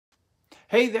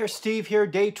Hey there, Steve here,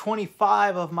 day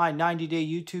 25 of my 90-day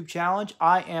YouTube challenge.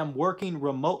 I am working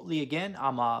remotely again.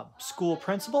 I'm a school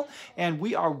principal, and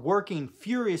we are working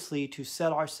furiously to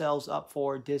set ourselves up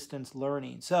for distance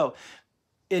learning. So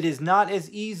it is not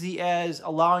as easy as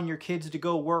allowing your kids to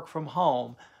go work from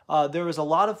home. There is a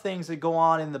lot of things that go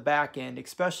on in the back end,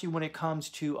 especially when it comes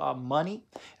to money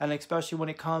and especially when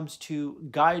it comes to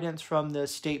guidance from the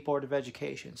State Board of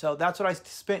Education. So that's what I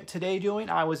spent today doing.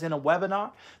 I was in a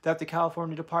webinar that the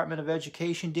California Department of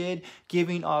Education did,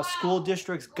 giving school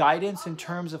districts guidance in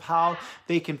terms of how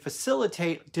they can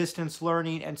facilitate distance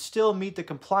learning and still meet the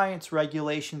compliance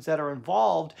regulations that are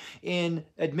involved in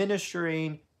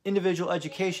administering individual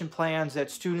education plans that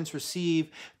students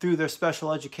receive through their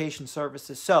special education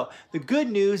services. So the good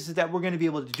news is that we're going to be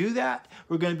able to do that.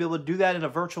 We're going to be able to do that in a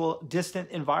virtual distant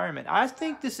environment. I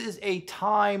think this is a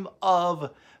time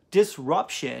of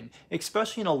disruption,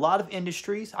 especially in a lot of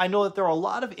industries. I know that there are a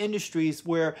lot of industries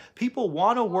where people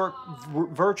want to work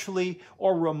virtually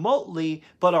or remotely,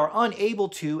 but are unable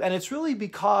to. And it's really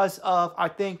because of, I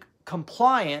think,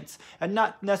 compliance and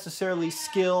not necessarily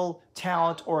skill,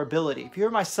 talent, or ability. If you hear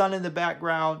my son in the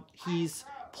background, he's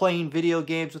playing video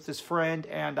games with his friend,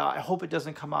 and I hope it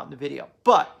doesn't come out in the video.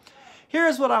 But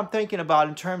here's what I'm thinking about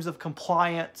in terms of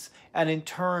compliance and in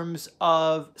terms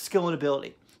of skill and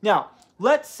ability. Now,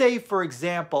 let's say, for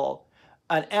example,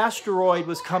 an asteroid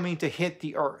was coming to hit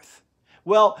the Earth.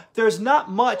 Well, there's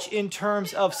not much in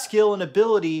terms of skill and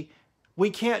ability. We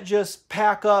can't just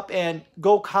pack up and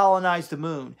go colonize the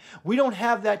moon. We don't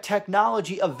have that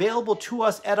technology available to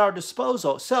us at our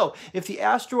disposal. So if the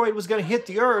asteroid was going to hit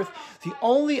the Earth, the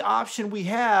only option we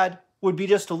had would be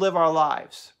just to live our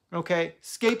lives. Okay?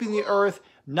 Escaping the Earth,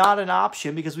 not an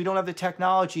option because we don't have the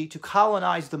technology to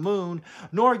colonize the moon,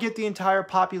 nor get the entire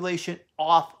population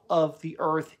off of the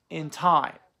Earth in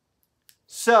time.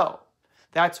 So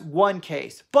that's one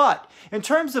case. But in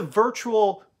terms of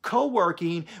virtual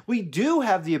co-working, we do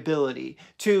have the ability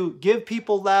to give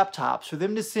people laptops for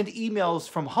them to send emails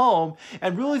from home,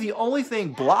 and really the only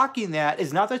thing blocking that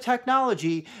is not the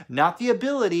technology, not the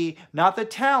ability, not the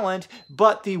talent,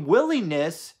 but the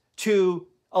willingness to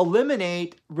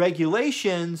eliminate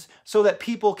regulations so that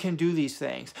people can do these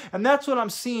things. And that's what I'm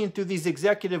seeing through these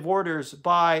executive orders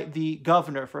by the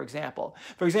governor, for example.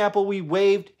 For example, we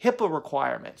waived HIPAA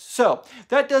requirements. So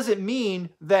that doesn't mean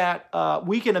that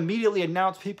we can immediately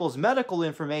announce people's medical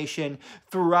information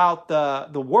throughout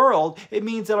the world. It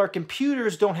means that our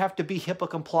computers don't have to be HIPAA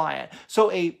compliant. So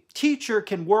a teacher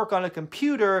can work on a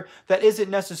computer that isn't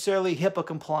necessarily HIPAA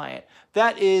compliant.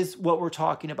 That is what we're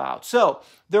talking about. So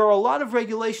there are a lot of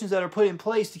regulations that are put in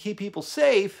place to keep people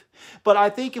safe, but I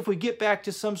think if we get back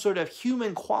to some sort of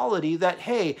human quality that,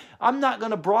 hey, I'm not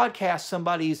going to broadcast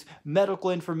somebody's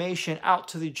medical information out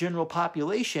to the general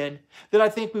population, then I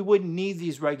think we wouldn't need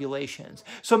these regulations.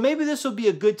 So maybe this will be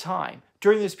a good time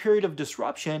during this period of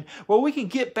disruption where we can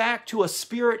get back to a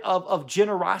spirit of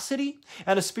generosity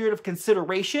and a spirit of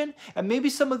consideration, and maybe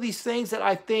some of these things that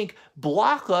I think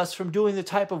block us from doing the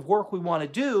type of work we want to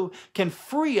do can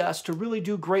free us to really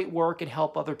do great work and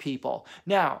help other people.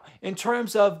 Now, in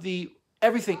terms of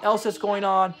everything else that's going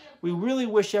on, we really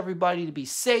wish everybody to be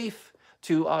safe,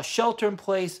 to shelter in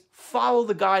place, follow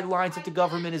the guidelines that the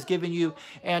government has given you,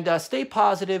 and stay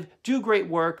positive, do great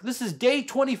work. This is day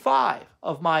 25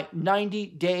 of my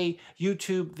 90-day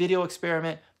YouTube video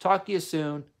experiment. Talk to you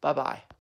soon. Bye-bye.